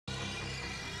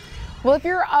Well, if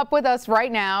you're up with us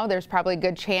right now, there's probably a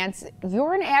good chance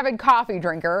you're an avid coffee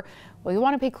drinker. Well, you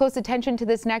want to pay close attention to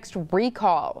this next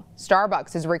recall.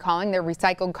 Starbucks is recalling their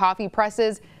recycled coffee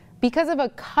presses because of a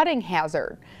cutting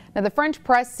hazard. Now, the French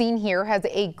press seen here has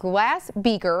a glass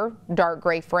beaker, dark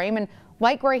gray frame, and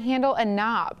light gray handle and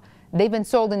knob. They've been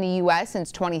sold in the U.S.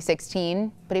 since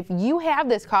 2016. But if you have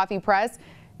this coffee press,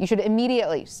 you should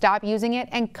immediately stop using it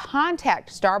and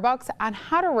contact Starbucks on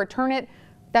how to return it.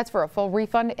 That's for a full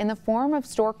refund in the form of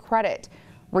store credit.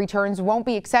 Returns won't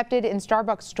be accepted in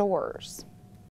Starbucks stores.